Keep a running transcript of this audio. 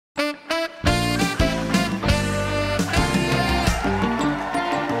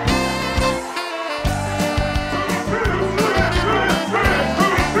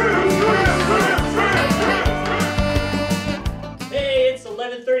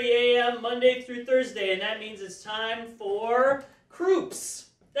p.m. Monday through Thursday, and that means it's time for Kroops.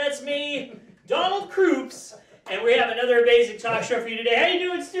 That's me, Donald Kroops, and we have another amazing talk show for you today. How you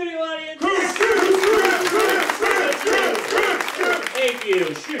doing, studio audience? Thank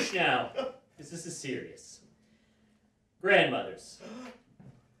you. Shush now, because this is serious. Grandmothers,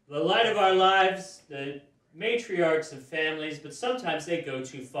 the light of our lives, the matriarchs of families, but sometimes they go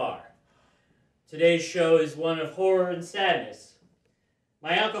too far. Today's show is one of horror and sadness.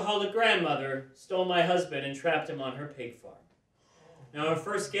 My alcoholic grandmother stole my husband and trapped him on her pig farm. Now our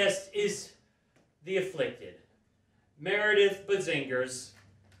first guest is the afflicted, Meredith Bazingers.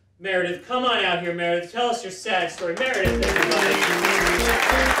 Meredith, come on out here, Meredith. Tell us your sad story. Meredith, everybody.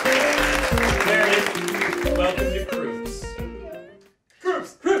 Meredith, welcome to Kroops.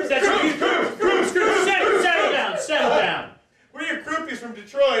 Kroops, that's you. Kroops. Settle down. We're your Kroopies from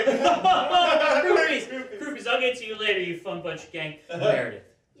Detroit. Kroopies, I'll get to you later, you fun bunch of gang. Meredith.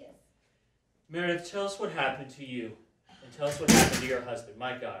 Yes. Meredith, tell us what happened to you. And tell us what happened to your husband.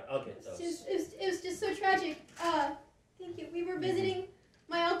 My God, I'll get those. It was just so tragic. Thank you. We were visiting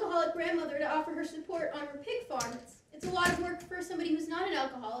my alcoholic grandmother to offer her support on her pig farm. It's a lot of work for somebody who's not an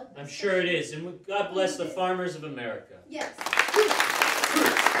alcoholic. I'm sure it is. And God bless the farmers of America. Yes.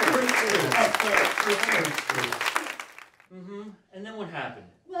 And then what happened?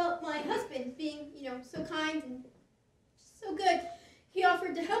 Well, my husband, being, so kind and so good, he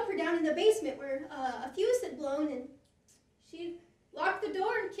offered to help her down in the basement where a fuse had blown, and she locked the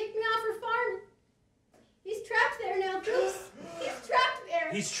door and kicked me off her farm. He's trapped there now, Kroops. He's trapped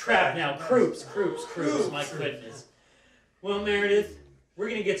there. He's trapped now. Kroops. My goodness. Well, Meredith, we're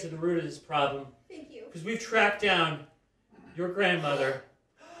going to get to the root of this problem. Thank you. Because we've tracked down your grandmother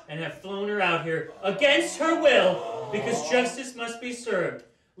and have flown her out here against her will because justice must be served.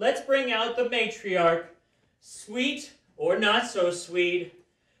 Let's bring out the matriarch, sweet or not so sweet,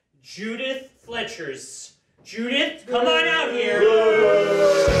 Judith Fletchers. Judith, come on out here.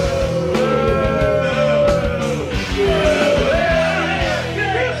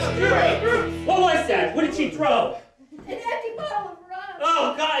 What was that? What did she throw? An empty bottle of rum.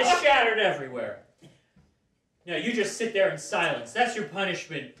 Oh, God, it's shattered everywhere. Now, you just sit there in silence. That's your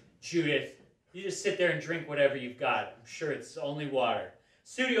punishment, Judith. You just sit there and drink whatever you've got. I'm sure it's only water.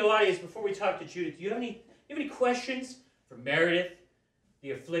 Studio audience, before we talk to Judith, do you have any questions for Meredith,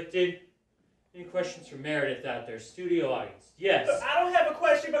 the afflicted? Any questions for Meredith out there? Studio audience. Yes. I don't have a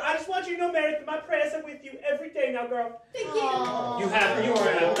question, but I just want you to know, Meredith, that my prayers are with you every day now, girl. Thank you. You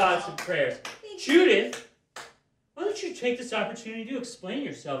are in our thoughts and prayers. Judith, why don't you take this opportunity to explain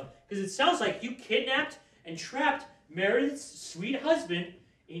yourself? Because it sounds like you kidnapped and trapped Meredith's sweet husband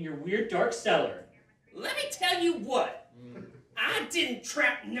in your weird dark cellar. Let me tell you what. I didn't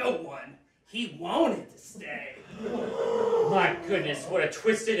trap no one. He wanted to stay. My goodness, what a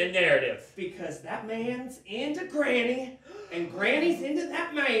twisted narrative. Because that man's into Granny, and Granny's into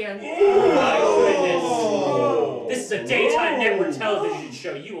that man. My goodness. This is a daytime network television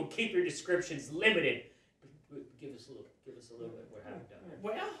show. You will keep your descriptions limited. Give us a little bit what happened down there.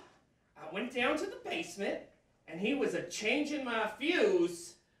 Well, I went down to the basement, and he was a-changing my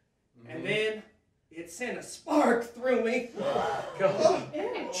fuse, and then it sent a spark through me. Go.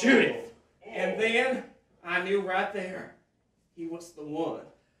 Judith. And then I knew right there he was the one.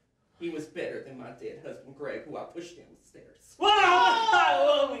 He was better than my dead husband, Greg, who I pushed down the stairs.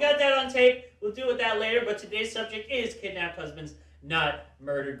 Well, we got that on tape. We'll deal with that later, but today's subject is kidnapped husbands, not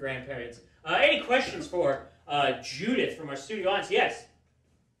murdered grandparents. Any questions for Judith from our studio audience? Yes?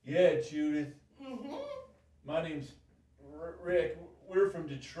 Yeah, Judith. My name's Rick. We're from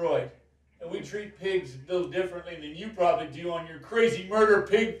Detroit. And we treat pigs a little differently than you probably do on your crazy murder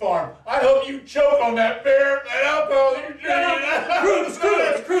pig farm. I hope you choke on that bear, that alcohol that you're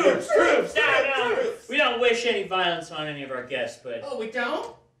drinking. Kroops. No. We don't wish any violence on any of our guests, but... Oh, we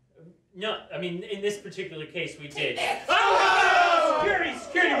don't? No, I mean, in this particular case, we did. Oh!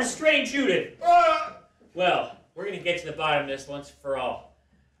 Security, restrain Judith. Well, we're going to get to the bottom of this once for all.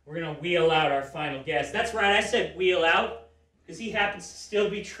 We're going to wheel out our final guest. That's right, I said wheel out. Because he happens to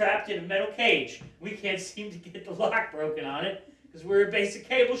still be trapped in a metal cage. We can't seem to get the lock broken on it, because we're a basic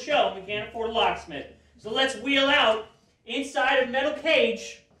cable show and we can't afford a locksmith. So let's wheel out, inside a metal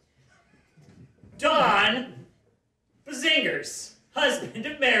cage, Don Bazingers, husband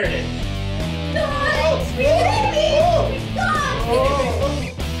of Meredith. Don!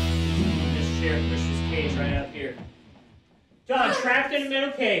 This chair, push this cage right up here. Don, trapped in a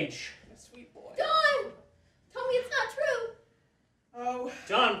metal cage. Sweet boy. Don! Tell me it's not true. Oh.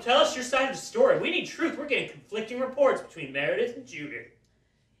 Don, tell us your side of the story. We need truth. We're getting conflicting reports between Meredith and Judith.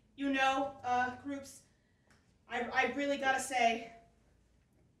 Kroops, I really gotta say,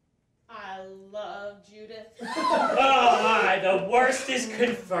 love Judith. Oh my, the worst is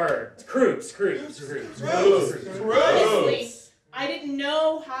confirmed. Kroops. Honestly, I didn't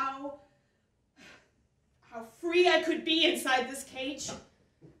know how free I could be inside this cage.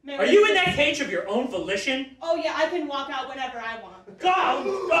 Are you in that cage of your own volition? Oh yeah, I can walk out whenever I want.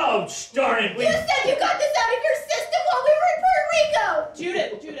 Oh, darn it. You said you got this out of your system while we were in Puerto Rico!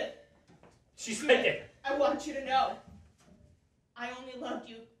 Judith, She's right there. I want you to know, I only loved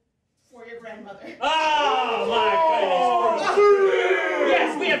you for your grandmother. Oh my goodness.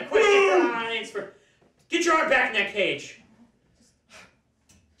 Yes, we have questions for our audience. Get your arm back in that cage.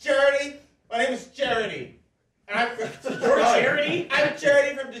 Charity, my name is Charity. And I'm from You're Charity? I'm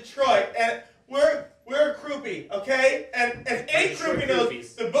Charity from Detroit, and we're a Kroopie, okay? And any Kroopie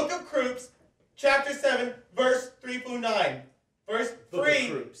knows the Book of Kroops, chapter 7, verse 3 through 9. Verse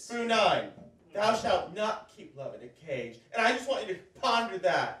 3 through 9. Thou shalt not keep love in a cage. And I just want you to ponder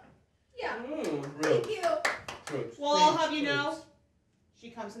that. Yeah. Thank you. Kroops. Well, I'll have you know,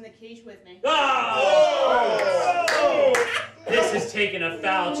 she comes in the cage with me. Oh! This has taken a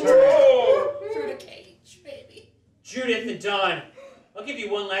foul turn. Through the cage, baby. Judith and Dawn, I'll give you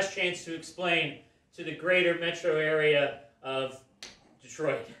one last chance to explain to the greater metro area of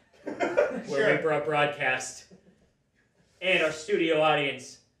Detroit, where we broadcast, and our studio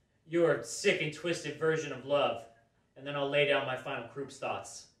audience, your sick and twisted version of love. And then I'll lay down my final Kroops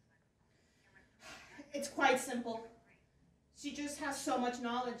thoughts. It's quite simple. She just has so much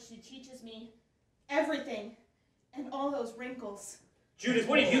knowledge. She teaches me everything and all those wrinkles. Judith,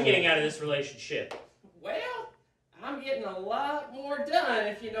 what are you getting out of this relationship? Well, I'm getting a lot more done,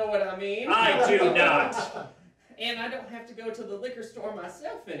 if you know what I mean. I do not. And I don't have to go to the liquor store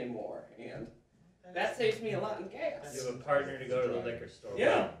myself anymore, and that saves me a lot in gas. You have a partner to go to the liquor store.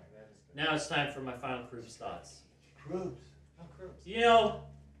 Yeah. Well, now it's time for my final Kroops thoughts. Kroops. Oh, Kroops. You know,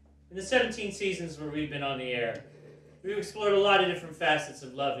 in the 17 seasons where we've been on the air, we've explored a lot of different facets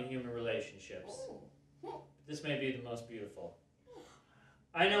of love and human relationships. This may be the most beautiful.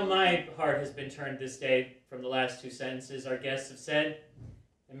 I know my heart has been turned this day from the last two sentences our guests have said.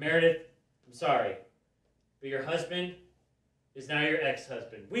 And Meredith, I'm sorry, but your husband is now your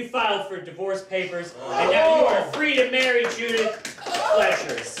ex-husband. We filed for divorce papers, and now you are free to marry Judith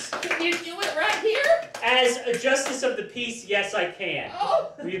Fletchers. Can you do it right here? As a justice of the peace, yes, I can.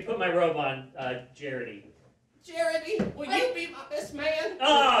 Oh, Will you put my robe on, Charity? Charity, will you be my best man?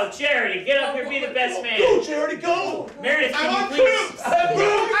 Oh, Charity, get up here, be the best man. Go, Charity, go! Meredith, I'm can on you please? Kroops!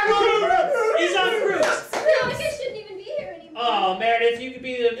 I'm on Kroops! He's on Kroops. I feel like I shouldn't even be here anymore. Oh, Meredith, you could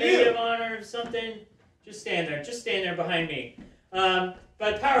be the maid of honor or something. Just stand there. Just stand there behind me. By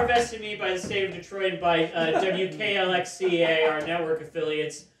power vested in me by the state of Detroit and by WKLXCA, our network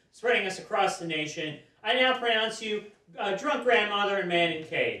affiliates, spreading us across the nation, I now pronounce you drunk grandmother and man in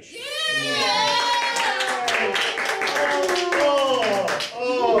cage.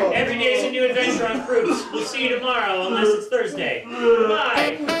 Every day is a new adventure on Kroops. We'll see you tomorrow, unless it's Thursday.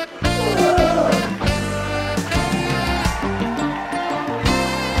 Bye.